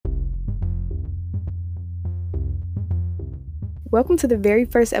Welcome to the very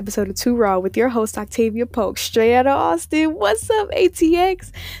first episode of Too Raw with your host, Octavia Polk, straight out of Austin. What's up,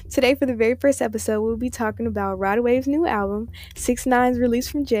 ATX? Today, for the very first episode, we'll be talking about Rod Wave's new album, 6ix9ine's release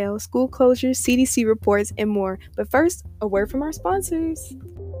from jail, school closures, CDC reports, and more. But first, a word from our sponsors.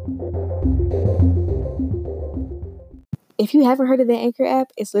 If you haven't heard of the Anchor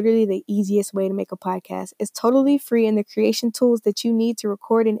app, it's literally the easiest way to make a podcast. It's totally free, and the creation tools that you need to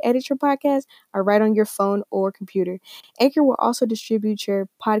record and edit your podcast are right on your phone or computer. Anchor will also distribute your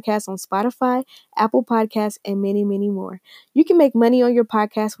podcast on Spotify, Apple Podcasts, and many, many more. You can make money on your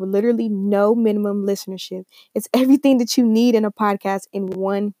podcast with literally no minimum listenership. It's everything that you need in a podcast in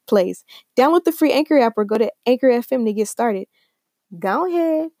one place. Download the free Anchor app or go to Anchor FM to get started. Go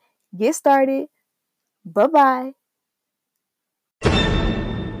ahead, get started. Bye-bye.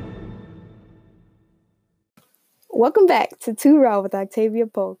 Welcome back to Too Raw with Octavia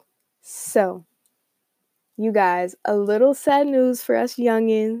Polk. So, you guys, a little sad news for us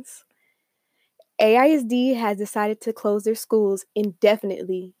youngins. AISD has decided to close their schools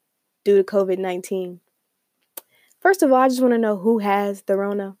indefinitely due to COVID-19. First of all, I just want to know who has the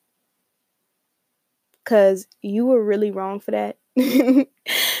Rona. Because you were really wrong for that.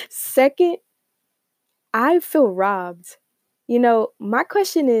 Second, I feel robbed. My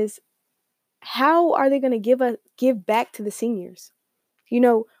question is, how are they going to give back to the seniors?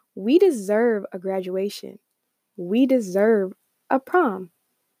 We deserve a graduation. We deserve a prom.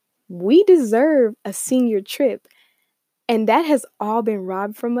 We deserve a senior trip. And that has all been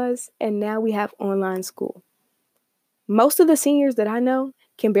robbed from us. And now we have online school. Most of the seniors that I know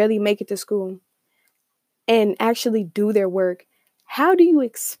can barely make it to school and actually do their work. How do you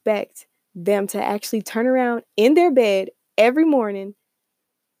expect them to actually turn around in their bed every morning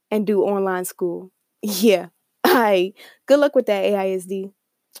and do online school? Yeah. Good luck with that, AISD.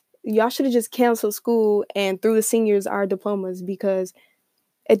 Y'all should have just canceled school and threw the seniors our diplomas, because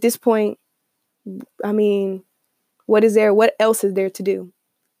at this point, what else is there to do?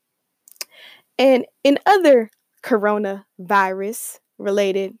 And in other coronavirus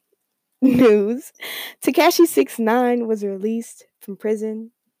related news, Tekashi 6ix9ine was released from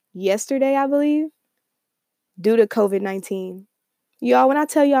prison yesterday, I believe, due to COVID-19. Y'all, when I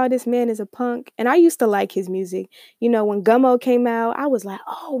tell y'all this man is a punk, and I used to like his music. When Gummo came out, I was like,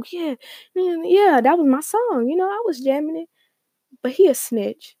 oh, yeah, man, yeah, that was my song. I was jamming it. But he a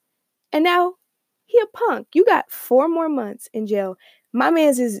snitch. And now he a punk. You got 4 more months in jail. My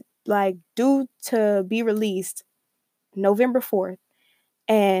man's is due to be released November 4th.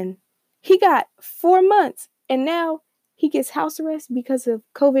 And he got 4 months. And now he gets house arrest because of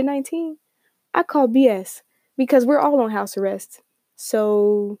COVID-19. I call BS, because we're all on house arrest.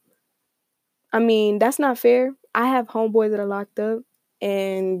 So, that's not fair. I have homeboys that are locked up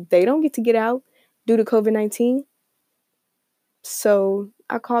and they don't get to get out due to COVID-19. So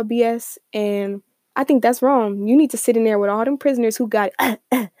I call BS, and I think that's wrong. You need to sit in there with all them prisoners who got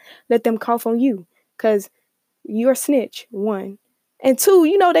let them cough on you, because you're a snitch, 1. And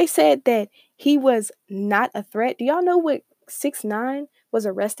 2, they said that he was not a threat. Do y'all know what 6ix9ine was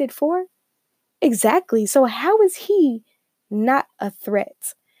arrested for? Exactly. So how is he not a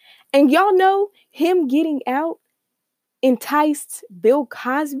threat? And y'all know him getting out enticed Bill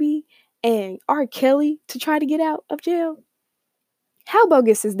Cosby and R. Kelly to try to get out of jail. How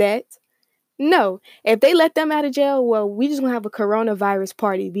bogus is that? No. If they let them out of jail, well, we just gonna have a coronavirus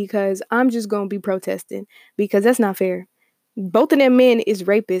party, because I'm just gonna be protesting, because that's not fair. Both of them men is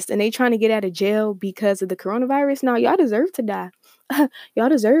rapists, and they trying to get out of jail because of the coronavirus. Now, y'all deserve to die. Y'all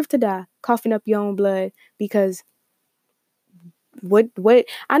deserve to die coughing up your own blood, because what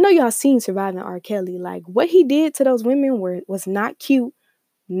I know y'all seen Surviving R. Kelly. What he did to those women was not cute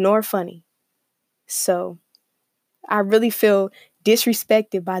nor funny. So I really feel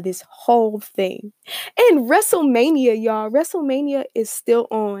disrespected by this whole thing. And WrestleMania, y'all. WrestleMania is still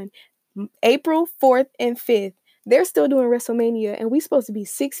on April 4th and 5th. They're still doing WrestleMania, and we supposed to be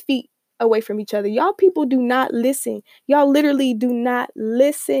 6 feet away from each other. Y'all people do not listen. Y'all literally do not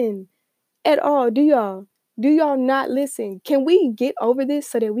listen at all. Do y'all? Do y'all not listen? Can we get over this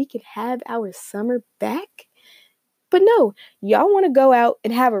so that we can have our summer back? But no, y'all want to go out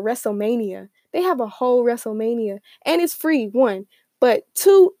and have a WrestleMania. They have a whole WrestleMania, and it's free, 1. But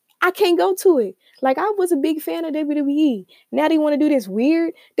 2, I can't go to it. I was a big fan of WWE. Now they want to do this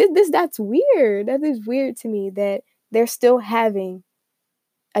weird. That's weird. That is weird to me that they're still having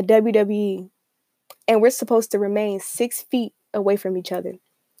a WWE, and we're supposed to remain 6 feet away from each other.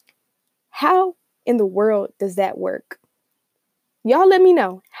 How in the world does that work? Y'all let me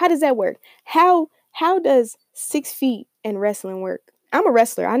know. How does that work? How does 6 feet and wrestling work? I'm a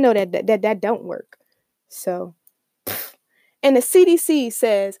wrestler. I know that don't work. So, And the CDC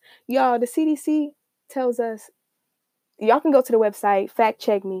says, y'all, the CDC tells us, y'all can go to the website, fact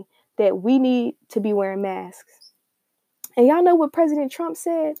check me, that we need to be wearing masks. And y'all know what President Trump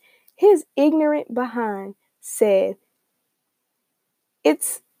said? His ignorant behind said,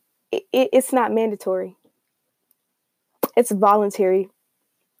 it's not mandatory. It's voluntary.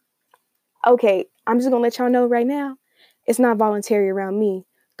 Okay, I'm just gonna let y'all know right now, it's not voluntary around me.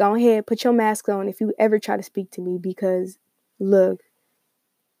 Go ahead, put your mask on if you ever try to speak to me, because look,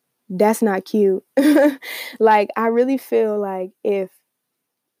 that's not cute. Like, I really feel like if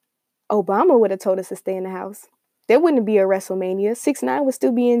Obama would have told us to stay in the house, there wouldn't be a WrestleMania. 6ix9ine would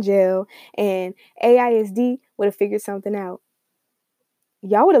still be in jail, and AISD would have figured something out.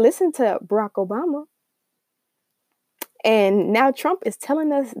 Y'all would have listened to Barack Obama. And now Trump is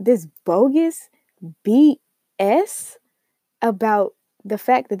telling us this bogus BS about the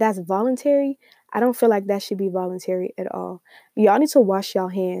fact that that's voluntary. I don't feel like that should be voluntary at all. Y'all need to wash y'all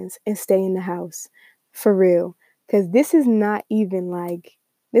hands and stay in the house. For real. Because this is not even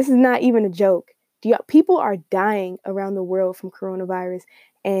a joke. People are dying around the world from coronavirus.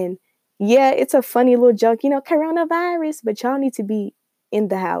 And yeah, it's a funny little joke, coronavirus, but y'all need to be in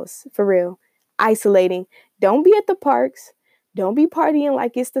the house, for real. Isolating. Don't be at the parks. Don't be partying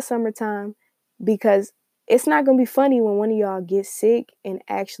like it's the summertime, because it's not going to be funny when one of y'all gets sick and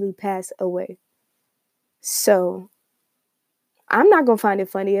actually pass away. So I'm not going to find it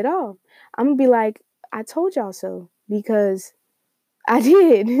funny at all. I'm going to be like, I told y'all so, because I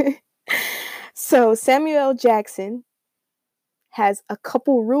did. So Samuel L. Jackson has a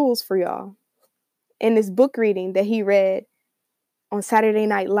couple rules for y'all in this book reading that he read on Saturday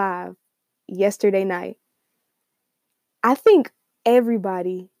Night Live yesterday night. I think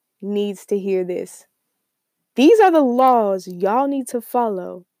everybody needs to hear this. These are the laws y'all need to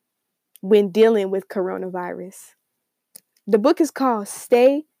follow when dealing with coronavirus. The book is called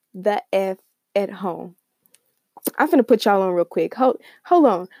Stay the F at Home. I'm finna put y'all on real quick. Hold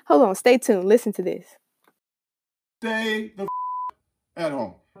on. Stay tuned. Listen to this. Stay the at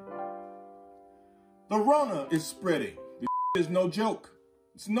home. The Rona is spreading. This is no joke.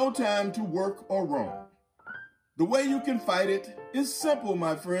 It's no time to work or roam. The way you can fight it is simple,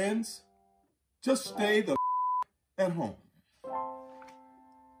 my friends. Just stay the at home.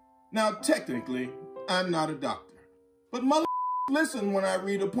 Now, technically, I'm not a doctor, but mother listen when I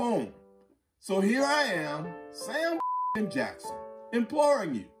read a poem. So here I am, Sam Jackson,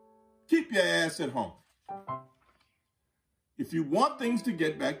 imploring you, keep your ass at home. If you want things to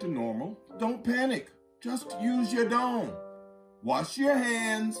get back to normal, don't panic. Just use your dome. Wash your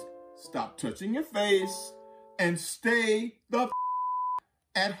hands, stop touching your face, and stay the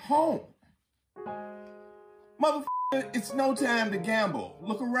at home. Motherfucker, it's no time to gamble.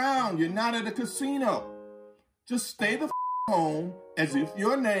 Look around, you're not at a casino. Just stay the home as if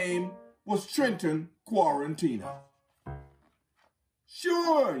your name was Trenton Quarantino.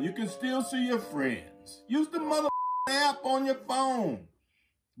 Sure, you can still see your friends. Use the mother app on your phone.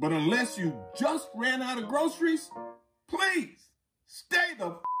 But unless you just ran out of groceries, please stay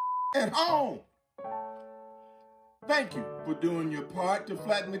the at home. Thank you for doing your part to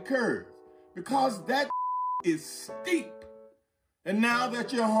flatten the curve, because that is steep. And now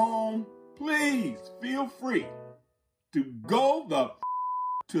that you're home, please feel free to go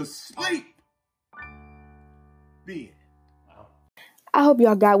to sleep. The end. Wow. I hope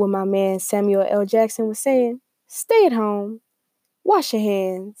y'all got what my man Samuel L. Jackson was saying. Stay at home. Wash your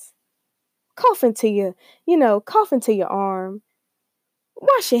hands. Cough into your arm.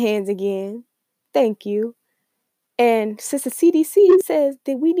 Wash your hands again. Thank you. And since the CDC says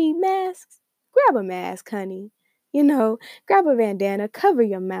that we need masks, grab a mask, honey. Grab a bandana, cover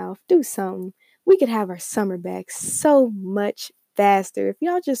your mouth, do something. We could have our summer back so much faster if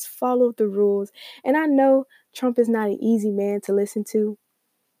y'all just followed the rules. And I know Trump is not an easy man to listen to,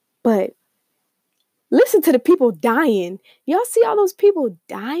 but listen to the people dying. Y'all see all those people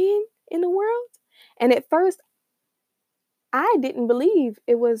dying in the world? And at first, I didn't believe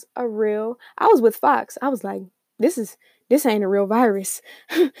it was a real. I was with Fox. I was like, this ain't a real virus.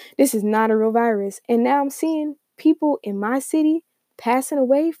 This is not a real virus. And now I'm seeing people in my city passing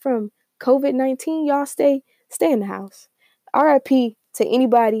away from COVID-19. Y'all stay in the house. RIP to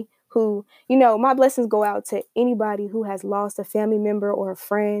anybody who, my blessings go out to anybody who has lost a family member or a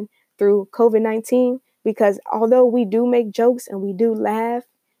friend through COVID-19, because although we do make jokes and we do laugh,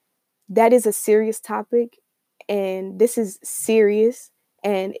 that is a serious topic, and this is serious,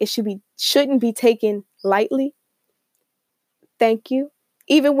 and it shouldn't be taken lightly. Thank you.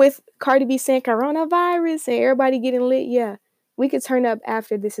 Even with Cardi B saying coronavirus and everybody getting lit, yeah, we could turn up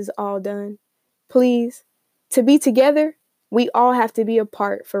after this is all done. Please, to be together, We all have to be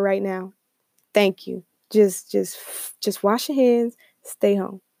apart for right now. Thank you. Just wash your hands, stay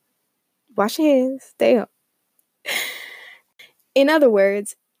home. Wash your hands, stay home. In other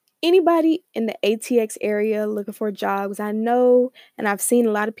words, anybody in the ATX area looking for jobs, I know, and I've seen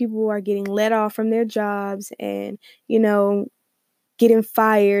a lot of people who are getting let off from their jobs and, getting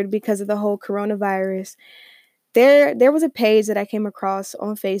fired because of the whole coronavirus. There was a page that I came across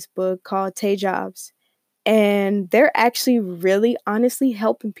on Facebook called Tay Jobs, and they're actually really honestly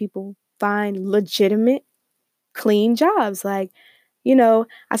helping people find legitimate, clean jobs. Like,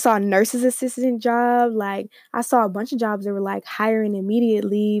 I saw a nurse's assistant job. Like, I saw a bunch of jobs that were like hiring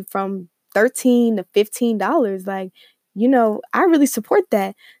immediately from $13 to $15. Like, I really support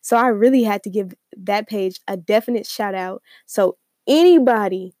that. So I really had to give that page a definite shout out. So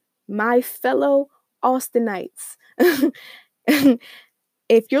anybody, my fellow Austinites,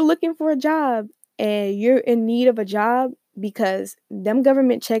 if you're looking for a job and you're in need of a job because them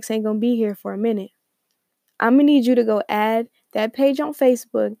government checks ain't gonna be here for a minute, I'm gonna need you to go add that page on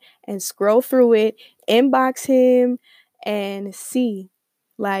Facebook and scroll through it, inbox him, and see,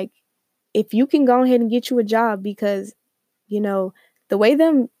 like, if you can go ahead and get you a job because, the way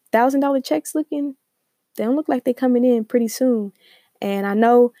them $1,000 checks looking, they don't look like they coming in pretty soon. And I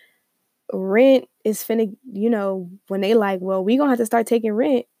know rent is finna, when they like, well, we gonna have to start taking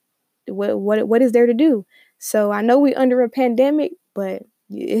rent. What is there to do? So I know we under a pandemic, but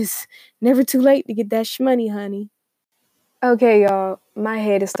it's never too late to get that shmoney, honey. Okay, y'all, my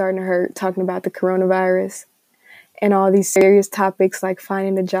head is starting to hurt talking about the coronavirus and all these serious topics like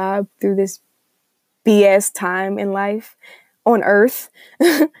finding a job through this BS time in life on Earth.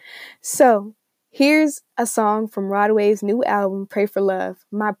 So here's a song from Rod Wave's new album, Pray for Love,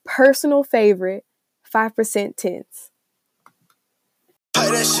 my personal favorite, 5% Tense. Play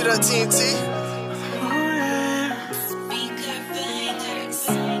that shit on TNT.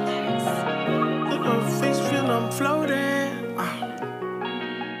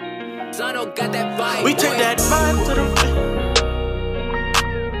 Got that vibe, we take that vibe to the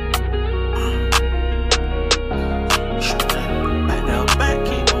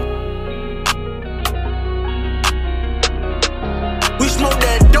we smoke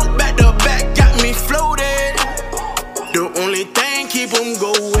that dope back to back, got me floated. The only thing keep them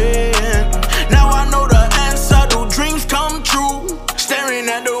going. Now I know the answer, do dreams come true? Staring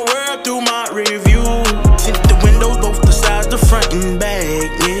at the world through my review. Tint the windows, both the sides, the front and back,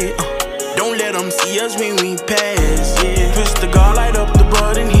 yeah. Don't let them see us when we pass, yeah. Twist the guard, light up the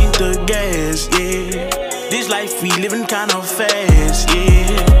bud and hit the gas, yeah. This life we living kind of fast, yeah.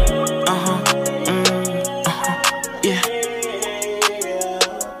 Yeah.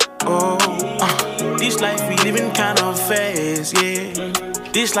 Oh, this life we living kind of fast, yeah.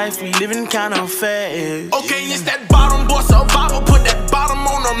 This life we living kind of fast. Okay, it's that bottom boy survival, put that bottom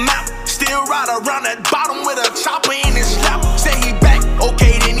on the map. Still ride around that bottom with a chopper in his lap. Say he back,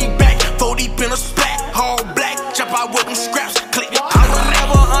 okay then he back. 4 deep in a splat, all black, chop out with them scraps, click. I will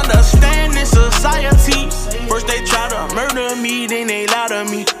never understand this society. First they try to murder me, then they lie to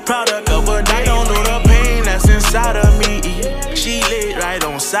me. Product of a die, don't know the pain that's inside of me. She lit right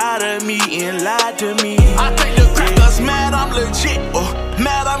on side of me and lied to me. I think the crackers mad I'm legit, or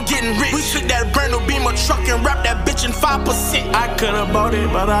mad I'm getting rich. We took that brand new Beamer truck and wrapped that bitch in 5%. I could've bought it,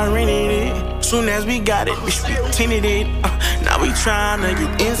 but I rented it. Soon as we got it, bitch, we tinted it. Now we tryna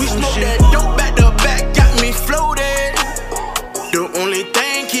get in some shit. We smoke that dope back to back, got me floated. The only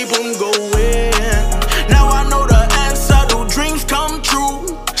thing keep them going. Now I know the answer, do dreams come true?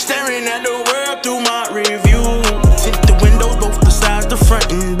 Staring at the world through my review. Tint the windows, both the sides, the front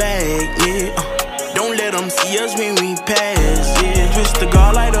and back, yeah. Don't let them see us when we pass, yeah. Twist the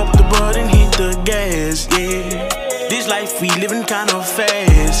guard, light up the bud and hit the gas, yeah. This life we living kind of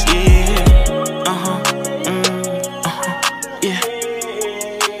fast, yeah. Yeah.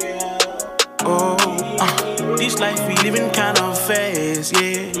 Oh, this life we living kind of fast,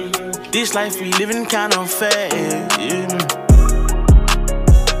 yeah. This life we living kind of fast, yeah.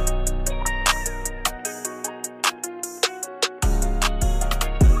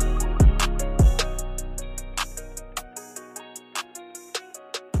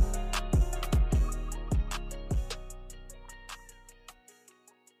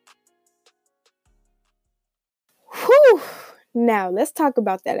 Whew. Now, let's talk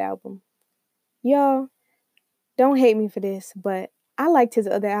about that album. Y'all, don't hate me for this, but I liked his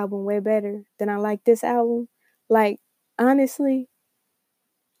other album way better than I like this album. Like, honestly,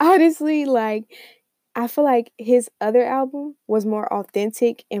 like, I feel like his other album was more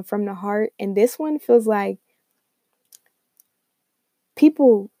authentic and from the heart, and this one feels like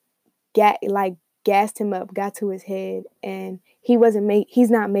people gassed him up, got to his head, and he's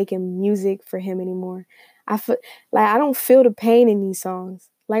not making music for him anymore. I feel like I don't feel the pain in these songs.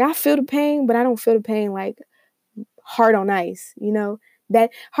 Like I feel the pain, but I don't feel the pain like Heart on Ice, you know? That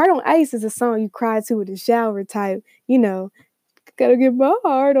Heart on Ice is a song you cry to in the shower type, you know, gotta get my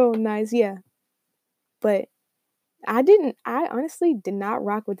heart on ice. Yeah. But I honestly did not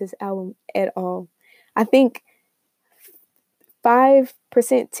rock with this album at all. I think 5%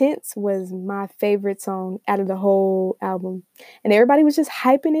 Tense was my favorite song out of the whole album. And everybody was just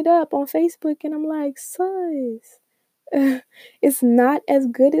hyping it up on Facebook. And I'm like, sus, it's not as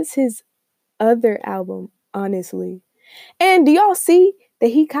good as his other album, honestly. And do y'all see that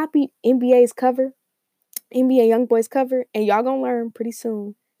he copied NBA's cover? NBA Youngboy's cover? And y'all gonna learn pretty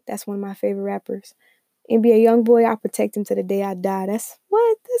soon. That's one of my favorite rappers. NBA Youngboy, I'll protect him to the day I die. That's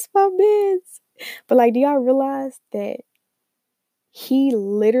my man's. But like, do y'all realize that he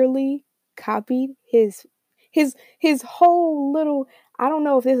literally copied his whole little, I don't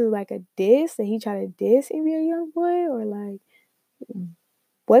know if this is like a diss that he tried to diss NBA Youngboy or like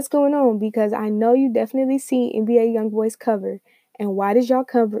what's going on, because I know you definitely see NBA Youngboy's cover. And why does y'all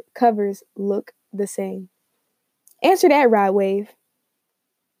covers look the same? Answer that, Rod Wave.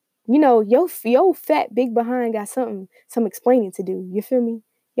 You know, yo fat big behind got some explaining to do. You feel me?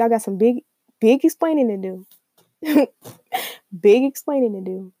 Y'all got some big explaining to do. Big explaining to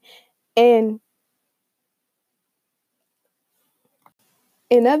do. And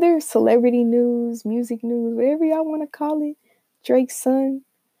in other celebrity news, music news, whatever y'all want to call it, Drake's son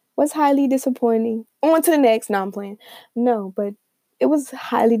was highly disappointing. On to the next. No, I'm playing. No, but it was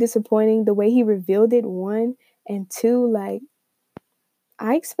highly disappointing the way he revealed it, one, and two, like,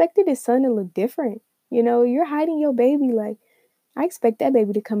 I expected his son to look different. You know, you're hiding your baby. Like, I expect that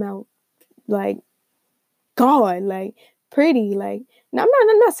baby to come out like God, like pretty. Like, now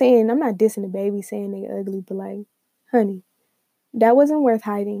I'm not dissing the baby saying they ugly, but like, honey, that wasn't worth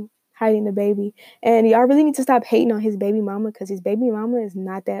hiding the baby. And y'all really need to stop hating on his baby mama, because his baby mama is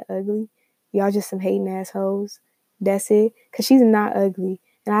not that ugly. Y'all just some hating assholes. That's it. Because she's not ugly.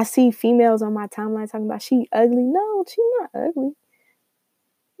 And I see females on my timeline talking about she ugly. No, she's not ugly.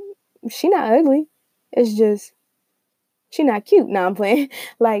 She not ugly. It's just she not cute. No, I'm playing.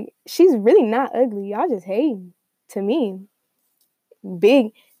 Like, she's really not ugly. Y'all just hating to me.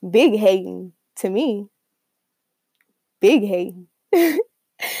 Big hating to me. Big hating.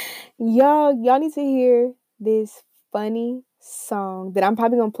 Y'all need to hear this funny song that I'm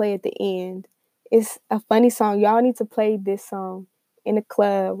probably gonna play at the end. It's a funny song. Y'all need to play this song in the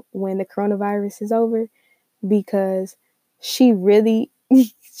club when the coronavirus is over, because she really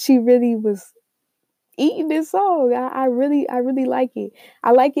was eating this song. I really like it.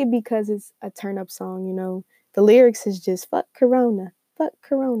 I like it because it's a turn up song, you know. The lyrics is just fuck Corona,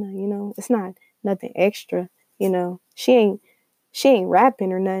 you know. It's not nothing extra, you know. She ain't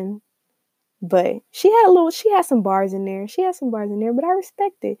rapping or nothing. But she had some bars in there. But I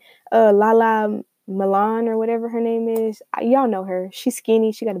respect it. Lala Milan or whatever her name is. Y'all know her. She's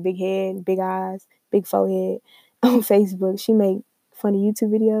skinny. She got a big head, big eyes, big forehead. On Facebook, she make funny YouTube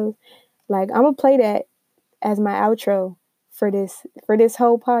videos. Like, I'm gonna play that as my outro for this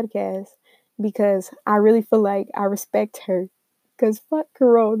whole podcast, because I really feel like I respect her. Cause fuck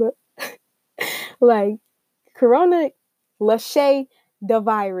Corona. Like, Corona, Lachey, the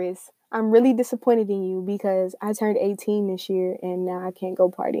virus. I'm really disappointed in you, because I turned 18 this year and now I can't go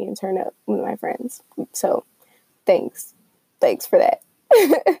party and turn up with my friends. So thanks for that.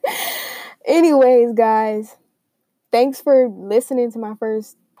 Anyways, guys, thanks for listening to my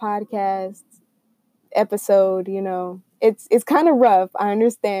first podcast episode. You know, it's kind of rough. I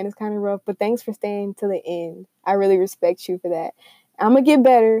understand it's kind of rough, but thanks for staying to the end. I really respect you for that. I'm gonna get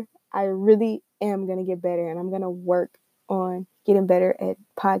better. I really am gonna get better, and I'm gonna work on getting better at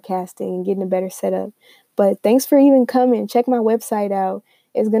podcasting and getting a better setup. But thanks for even coming. Check my website out.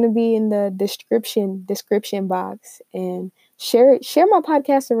 It's gonna be in the description box, and share my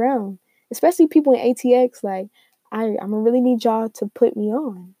podcast around, especially people in ATX. Like, I'm gonna really need y'all to put me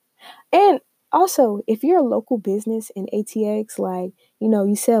on. And also, if you're a local business in ATX, like, you know,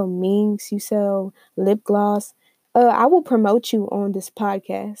 you sell minks, you sell lip gloss, I will promote you on this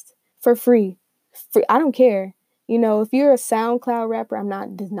podcast for free. I don't care. You know, if you're a SoundCloud rapper,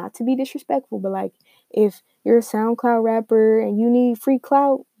 not to be disrespectful, but like, if you're a SoundCloud rapper and you need free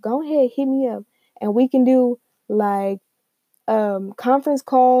clout, go ahead, hit me up, and we can do like conference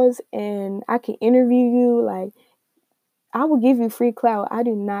calls, and I can interview you. Like, I will give you free clout. I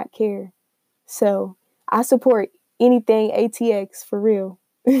do not care. So I support anything ATX for real.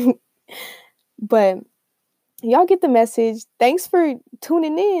 But y'all get the message. Thanks for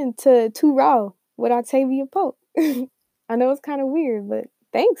tuning in to Too Raw with Octavia Pope. I know it's kind of weird, but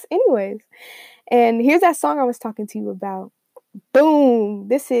thanks anyways. And here's that song I was talking to you about. Boom!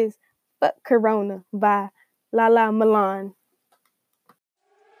 This is Fuck Corona by Lala Milan.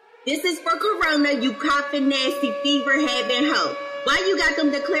 This is for Corona, you coughing, nasty, fever having hoe. Why you got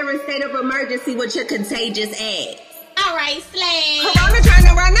them declaring state of emergency with your contagious ass? Alright, Slash. Corona trying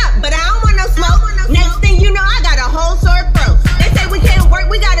to run up, but I don't want no smoke. Next thing you know, I got a whole sore throat. They say we can't work,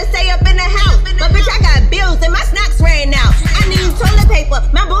 we gotta stay up in the house. But bitch, I got bills and my snacks ran out. I need toilet paper,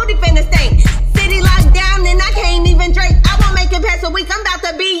 my booty finna stink. City locked down and I can't even drink. I won't make it past a week, I'm about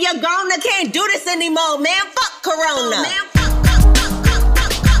to be your goner. Can't do this anymore, man. Fuck Corona.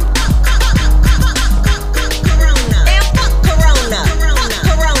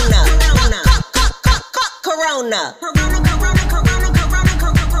 Corona.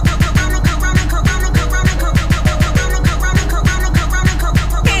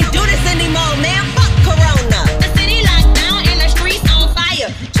 Can't do this anymore, man. Fuck Corona. The city locked down and the streets on fire.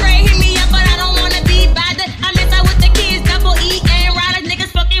 Trey hit me up, but I don't wanna be bothered. I mess out with the kids, double E and riders.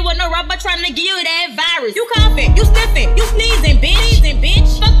 Niggas fucking with no rubber, trying to give you that virus. You coughing, you sniffing, you sneezing,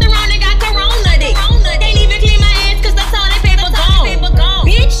 bitch. Fucked around and got Corona dick. Can't even clean my ass cause the toilet paper gone.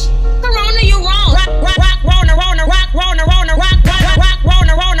 Bitch, Corona, you wrong. Rock, Rona,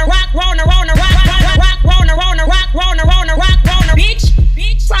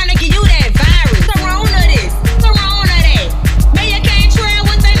 bitch, trying to give you that virus. Corona this, Corona that. Man, you can't trail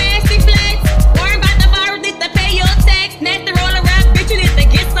with the nasty flex. Worry about the virus, need to pay your tax. Nasty roller rap, bitch, you need to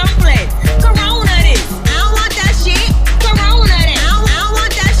get some flex. Corona this, I don't want that shit. Corona that. I don't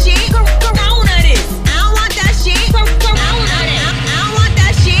want that shit. Corona this, I don't want that shit. Corona that. I don't want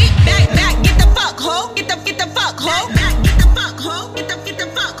that shit. Back, get the fuck hoe. Get the fuck hoe. Back, get the fuck hoe. Get the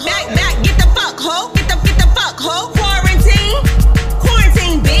fuck hoe. Back, get the fuck hoe. Get the fuck hoe. Quarantine,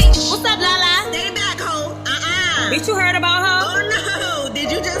 bitch. What's up, Lala? Stay back, hoe. Bitch, you heard about her? Oh no,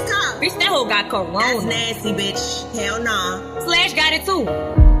 did you just talk? Bitch, that hoe got That's Corona. nasty, bitch. Hell nah. Slash got it too.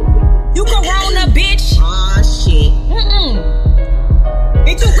 You Corona, bitch. Aw, shit.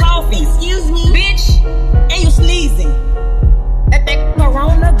 Bitch, you coughing. Excuse me. Bitch, and you sneezing. Let that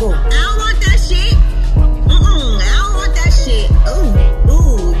Corona go. I don't want that shit. I don't want that shit.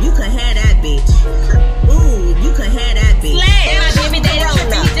 Ooh, you can have that bitch. Ooh, you can have that bitch. Slash, my baby daddy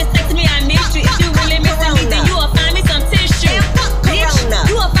tripping. He just texted me, I missed you. If you really missing me, then you will find me some tissue. Bitch,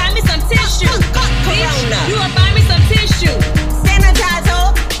 you will find me some tissue. Bitch, you will find me some tissue. Sanitize,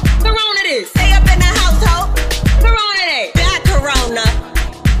 hoe. Corona this. Stay up in the house, hoe. Corona that. Got Corona.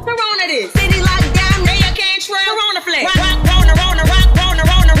 Corona this. City locked down. Now you can't trail. Corona flex. Rock.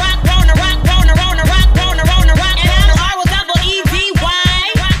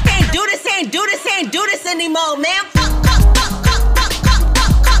 Can't do this anymore, man. Fuck Corona.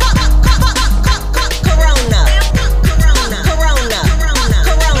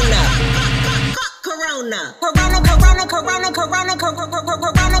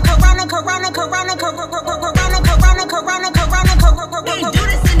 Can't do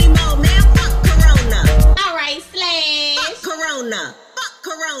this anymore, man. Fuck Corona. Alright, Slash. Fuck Corona. Fuck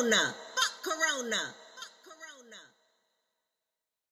Corona. Fuck Corona.